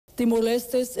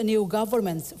Timor-Leste's new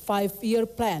government's 5-year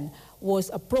plan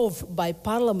was approved by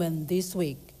Parliament this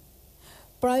week.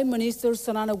 Prime Minister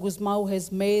Sanana Gusmao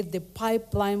has made the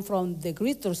pipeline from the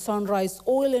Greater Sunrise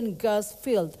oil and gas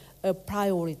field a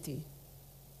priority.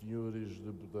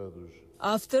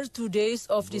 After 2 days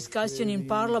of discussion in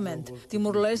Parliament,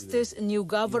 Timor-Leste's new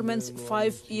government's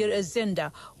 5-year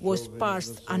agenda was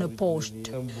passed unopposed.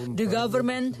 The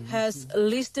government has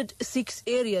listed 6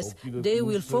 areas they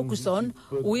will focus on,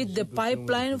 with the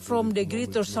pipeline from the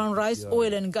Greater Sunrise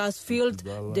oil and gas field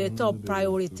the top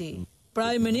priority.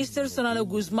 Prime Minister Sanana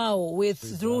Gusmao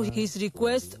withdrew his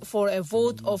request for a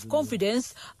vote of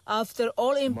confidence after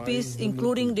all MPs,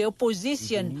 including the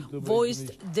opposition,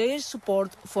 voiced their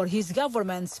support for his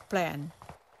government's plan.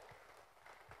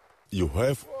 You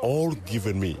have all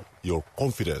given me your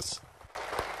confidence.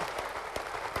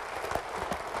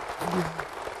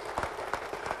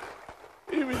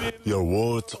 Your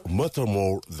words matter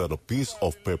more than a piece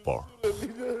of paper.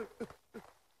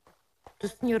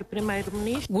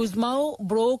 Gusmao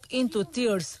broke into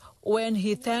tears when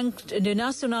he thanked the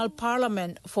National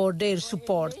Parliament for their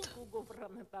support.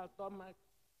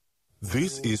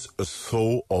 This is a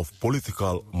show of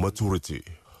political maturity.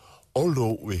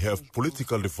 Although we have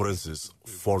political differences,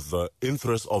 for the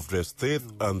interest of the state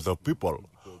and the people,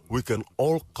 we can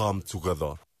all come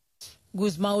together.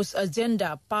 Gusmao's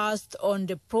agenda passed on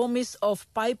the promise of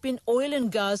piping oil and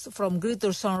gas from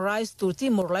Greater Sunrise to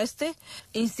Timor-Leste,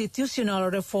 institutional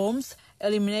reforms,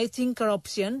 eliminating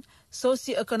corruption,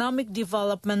 socio-economic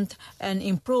development, and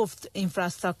improved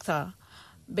infrastructure.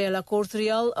 Bella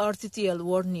Cortrial, RTTL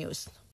World News.